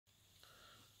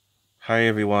Hey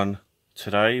everyone,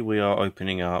 today we are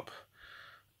opening up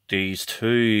these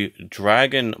two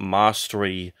Dragon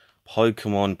Mastery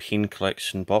Pokemon pin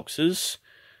collection boxes,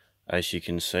 as you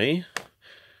can see.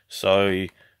 So,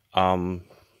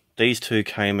 these two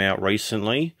came out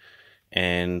recently,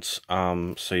 and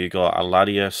so you got a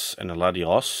latias and a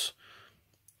latios.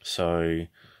 So,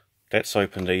 let's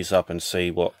open these up and see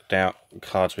what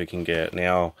cards we can get.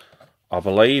 Now, I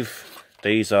believe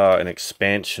these are an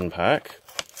expansion pack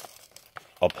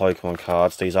of Pokemon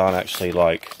cards. These aren't actually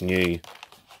like new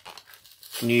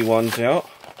ones out.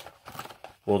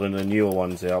 Well, then the newer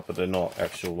ones out, but they're not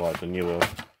actual like the newer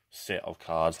set of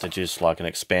cards. They're just like an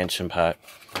expansion pack,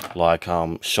 like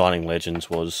Shining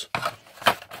Legends was.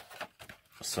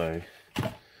 So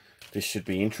this should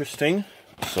be interesting.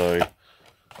 So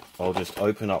I'll just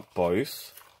open up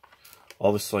both.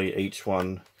 Obviously, each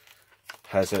one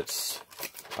has its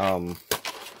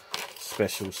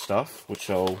special stuff, which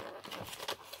I'll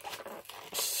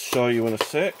show you in a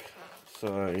sec.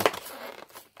 So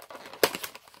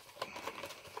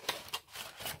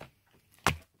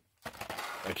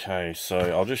okay, so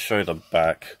I'll just show the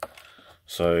back.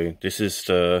 So this is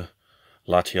the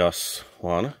latias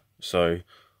one. So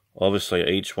obviously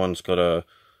each one's got a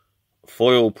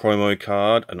foil promo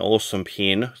card, an awesome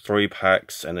pin, 3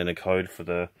 packs, and then a code for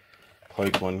the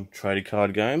Pokemon trading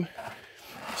card game.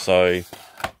 So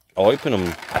I'll open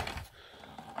them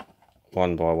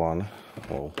one by one.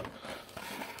 Well,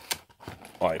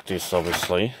 like this,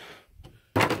 obviously.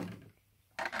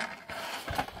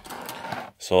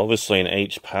 So obviously in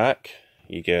each pack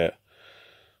you get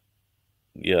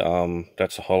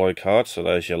that's a holo card, so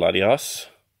there's your latias.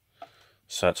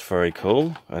 So that's very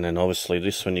cool. And then obviously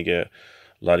this one you get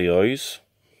latios.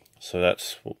 So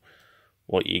that's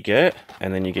what you get.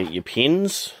 And then you get your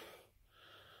pins.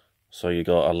 So you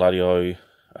got a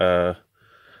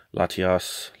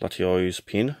latios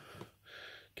pin.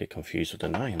 Get confused with the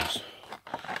names.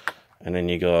 And then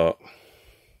you got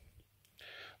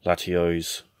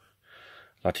latios,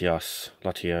 that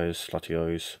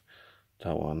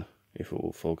one, if it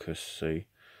will focus. See,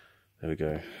 there we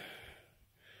go.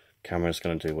 Camera's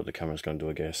going to do what the camera's going to do,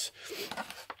 I guess.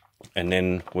 And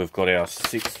then we've got our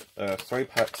 3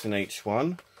 packs in each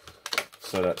one,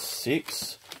 so that's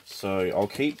 6. So I'll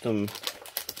keep them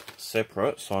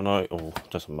separate, so I know, oh,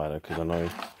 it doesn't matter, because I know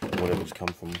whatever's come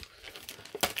from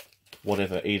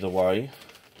whatever either way.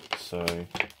 So,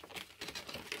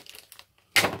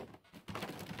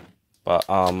 but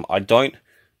I don't,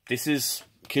 because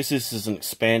this is an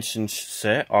expansion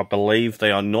set, I believe they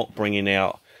are not bringing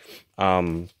out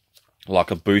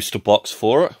like a booster box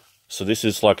for it. So this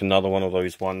is like another one of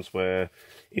those ones where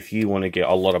if you want to get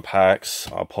a lot of packs,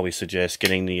 I'll probably suggest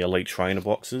getting the Elite Trainer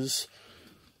boxes,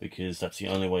 because that's the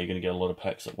only way you're going to get a lot of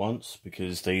packs at once,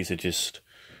 because these are just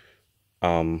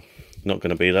not going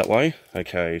to be that way.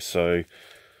 Okay, so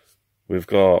we've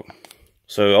got,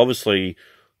 so obviously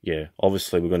we're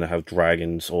going to have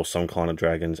dragons or some kind of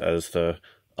dragons as the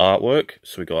artwork.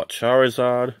 So we got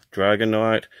Charizard,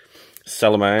 Dragonite,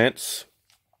 Salamence,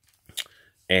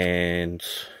 and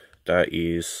that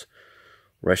is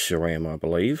Reshiram, I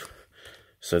believe.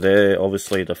 So they're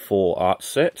obviously the 4 art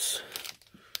sets.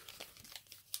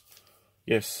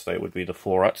 Yes, they would be the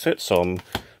 4 art sets. So I'm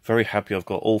very happy I've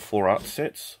got all 4 art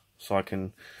sets, so I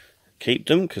can keep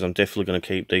them, because I'm definitely going to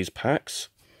keep these packs.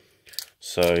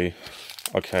 So,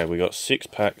 okay, we got 6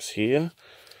 packs here.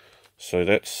 So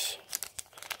let's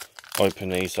open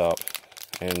these up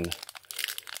and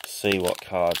see what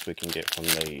cards we can get from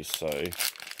these. So,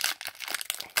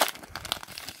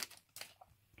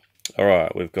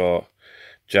 alright, we've got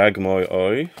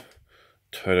Jagmo-O,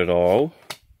 Totodile,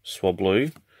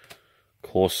 Swablu,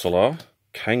 Corsola,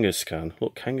 Kangaskhan.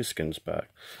 Look, Kangaskhan's back.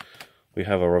 We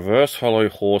have a reverse holo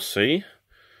Horsey,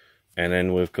 and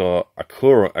then we've got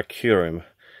Akurim.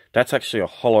 That's actually a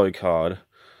holo card.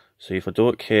 So if I do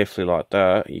it carefully like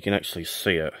that, you can actually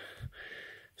see it.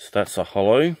 So that's a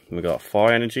holo. We've got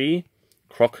Fire Energy,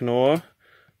 Croconaw,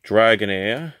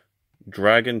 Dragonair,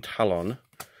 Dragon Talon,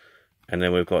 and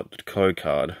then we've got the code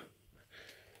card.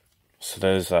 So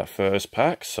there's that first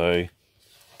pack. So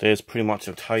there's pretty much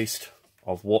a taste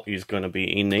of what is going to be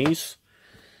in these.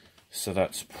 So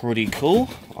that's pretty cool,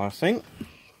 I think.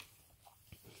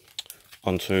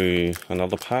 Onto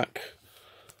another pack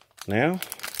now.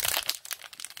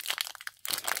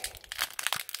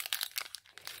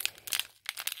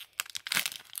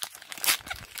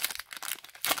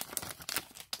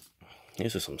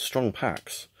 These are some strong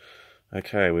packs.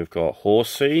 Okay, we've got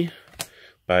Horsey,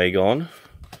 Bagon,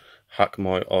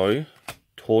 Hakmo-O,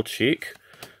 Torchic,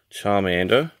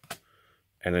 Charmander,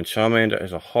 and then Charmander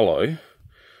is a holo.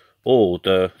 Oh,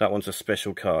 that one's a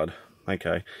special card.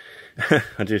 Okay.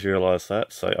 I just realised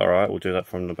that. So, alright, we'll do that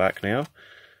from the back now.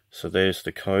 So there's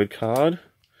the code card.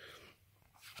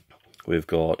 We've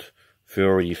got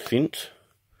Fury Fint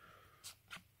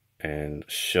and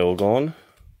Shelgon,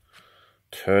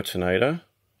 Turtonator,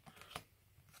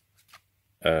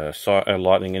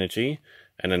 Lightning Energy,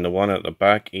 and then the one at the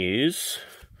back is,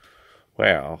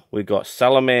 wow, we got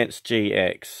Salamence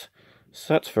GX.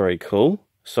 So that's very cool.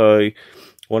 So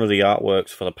one of the artworks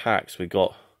for the packs, we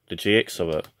got the GX of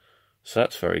it. So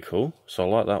that's very cool. So I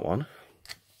like that one.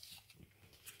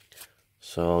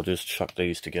 So I'll just chuck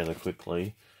these together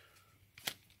quickly.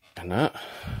 And that.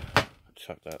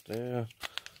 Chuck that there.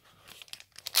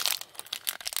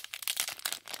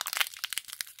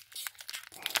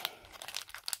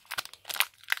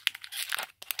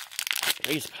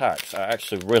 These packs are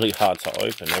actually really hard to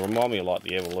open. They remind me of like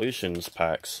the Evolutions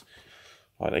packs.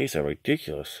 Like, these are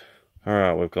ridiculous.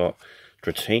 Alright, we've got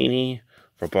Dratini,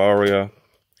 Robaria,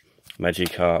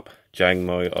 Magikarp,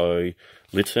 Jangmo-O,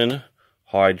 Litten,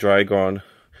 Hydreigon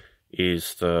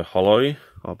is the holo,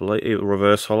 I believe,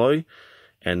 reverse holo.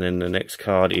 And then the next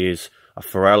card is a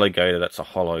Feraligatr, that's a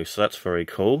holo, so that's very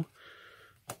cool.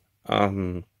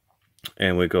 And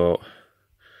we got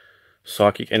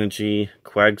Psychic Energy,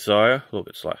 Quagsire, look,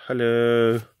 it's like,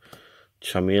 hello,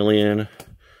 Charmeleon,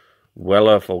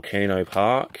 Weller Volcano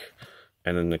Park,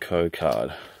 and then the code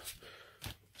card.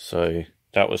 So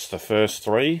that was the first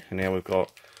three, and now we've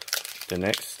got the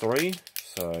next three.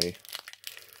 So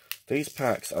these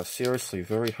packs are seriously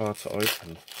very hard to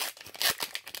open.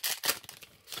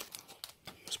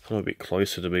 Let's put them a bit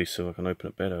closer to me so I can open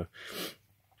it better.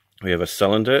 We have a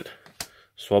Salandit,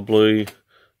 Swablu,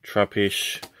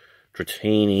 Trappish,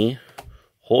 Dratini,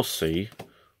 Horsea,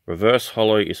 reverse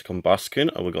holo is Combuskin.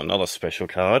 Oh, we've got another special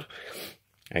card.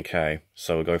 Okay,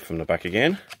 so we'll go from the back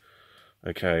again.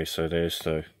 Okay, so there's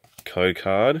the code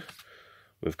card.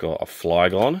 We've got a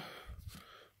Flygon.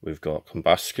 We've got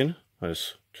Combuskin.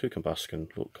 There's two Combuskin.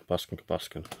 Look,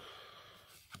 Combuskin.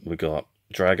 We got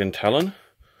Dragon Talon.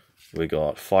 We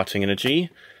got Fighting Energy.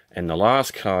 And the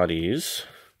last card is...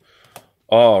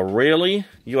 Oh, really?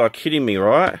 You are kidding me,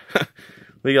 right?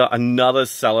 We got another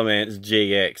Salamence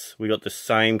GX. We got the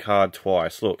same card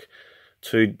twice. Look,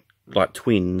 two, like,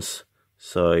 twins.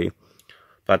 So,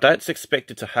 but that's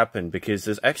expected to happen because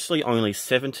there's actually only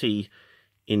 70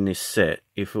 in this set.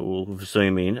 If it will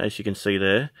zoom in, as you can see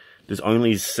there, there's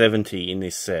only 70 in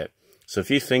this set. So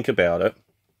if you think about it,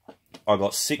 I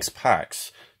got 6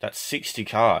 packs. That's 60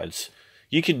 cards.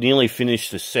 You could nearly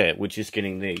finish the set with just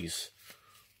getting these.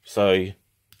 So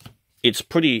it's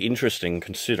pretty interesting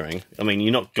considering. I mean,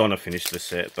 you're not gonna finish the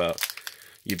set, but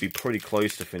you'd be pretty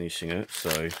close to finishing it.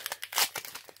 So.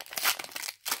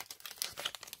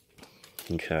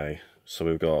 Okay, so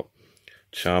we've got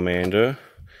Charmander,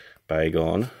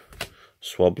 Bagon,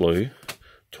 Swablu,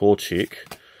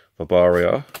 Torchic,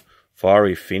 Barbaria,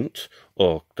 Fiery Fint.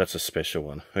 Oh, that's a special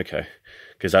one. Okay,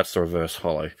 because that's the reverse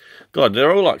holo. God,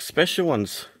 they're all like special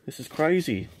ones. This is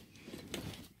crazy.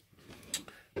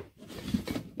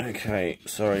 Okay,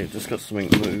 sorry, just got something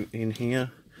new in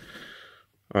here.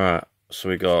 Alright, so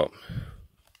we got...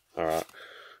 Alright,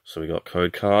 so we got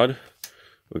code card.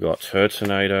 We got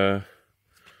Turtonator.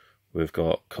 We've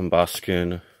got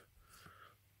Combuskin,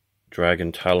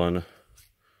 Dragon Talon,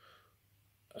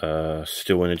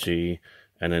 Still Energy,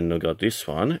 and then we've got this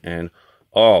one, and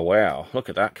oh wow, look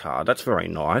at that card, that's very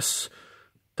nice.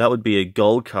 That would be a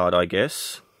gold card, I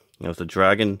guess. You know, the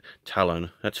Dragon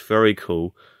Talon, that's very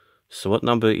cool. So what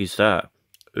number is that?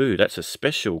 Ooh, that's a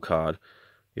special card.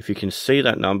 If you can see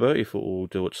that number, if it will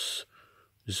do its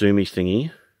zoomy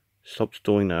thingy, stop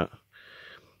doing that.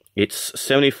 It's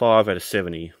 75 out of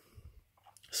 70.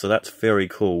 So that's very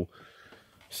cool.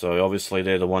 So obviously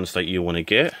they're the ones that you want to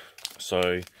get.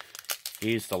 So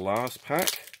here's the last pack.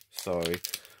 So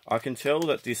I can tell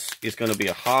that this is going to be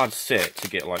a hard set to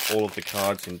get like all of the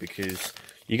cards in because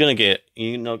you're going to get,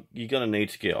 you're going to need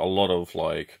to get a lot of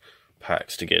like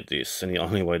packs to get this. And the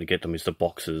only way to get them is the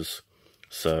boxes.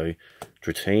 So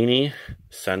Dratini,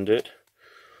 Sandit,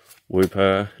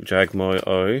 Wooper,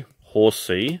 Jangmo-O,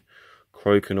 Horsea,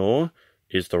 Croconaw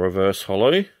is the reverse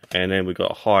holo, and then we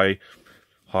got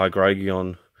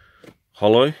Hydreigon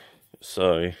holo,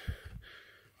 so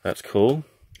that's cool.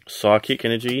 Psychic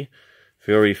Energy,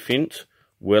 Fury Fint,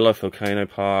 Weller Volcano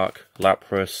Park,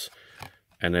 Lapras,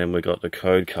 and then we got the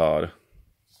code card.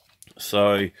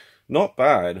 So not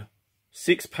bad.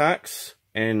 6 packs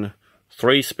and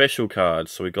 3 special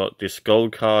cards. So we got this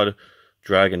gold card,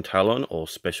 Dragon Talon, or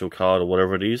special card, or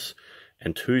whatever it is,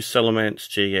 and 2 Salamence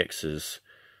GXs.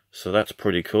 So that's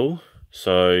pretty cool.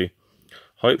 So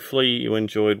hopefully you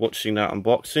enjoyed watching that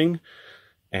unboxing,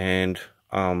 and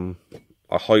I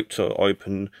hope to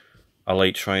open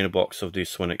Elite Trainer box of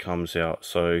this when it comes out.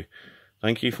 So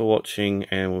thank you for watching,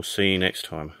 and we'll see you next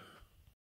time.